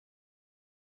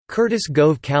Curtis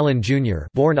Gove Callan, Jr.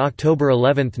 born October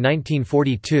 11,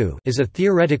 1942, is a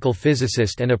theoretical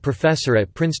physicist and a professor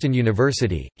at Princeton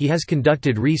University. He has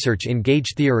conducted research in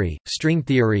gauge theory, string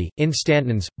theory,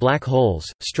 instantons, black holes,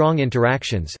 strong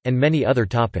interactions, and many other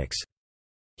topics.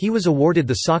 He was awarded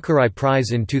the Sakurai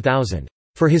Prize in 2000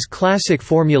 for his classic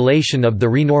formulation of the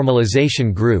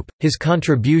renormalization group, his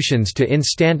contributions to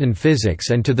instanton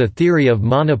physics and to the theory of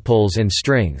monopoles and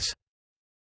strings,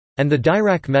 and the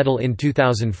Dirac Medal in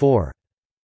 2004.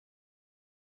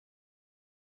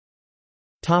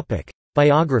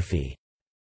 Biography.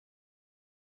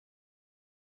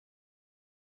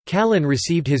 Callan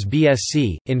received his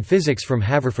BSc in physics from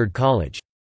Haverford College.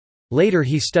 Later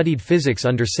he studied physics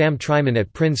under Sam Tryman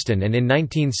at Princeton and in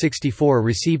 1964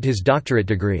 received his doctorate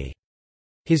degree.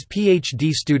 His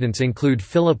PhD students include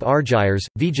Philip Argyres,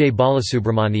 Vijay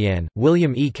Balasubramanian,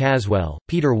 William E. Caswell,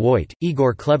 Peter Woit,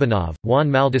 Igor Klebanov, Juan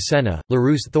Maldacena,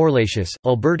 Larousse Thorlacius,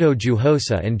 Alberto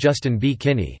Jujosa and Justin B.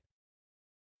 Kinney.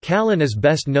 Callan is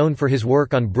best known for his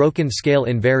work on broken-scale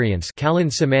invariance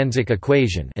Callan-Symanzik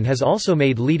equation and has also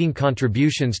made leading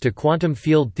contributions to quantum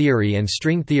field theory and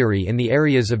string theory in the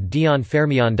areas of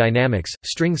Dion-fermion dynamics,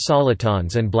 string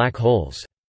solitons and black holes.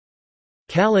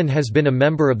 Callan has been a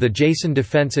member of the Jason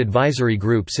Defense Advisory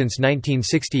Group since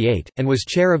 1968, and was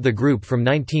chair of the group from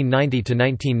 1990 to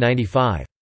 1995.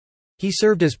 He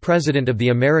served as president of the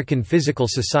American Physical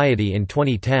Society in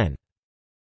 2010.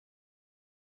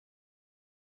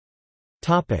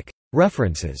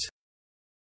 References.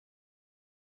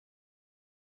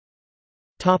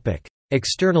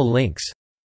 External links.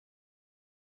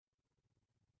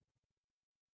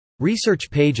 Research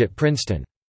page at Princeton.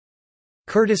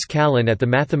 Curtis Callan at the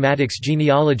Mathematics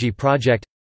Genealogy Project.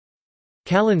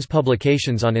 Callan's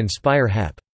publications on Inspire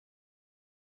HEP.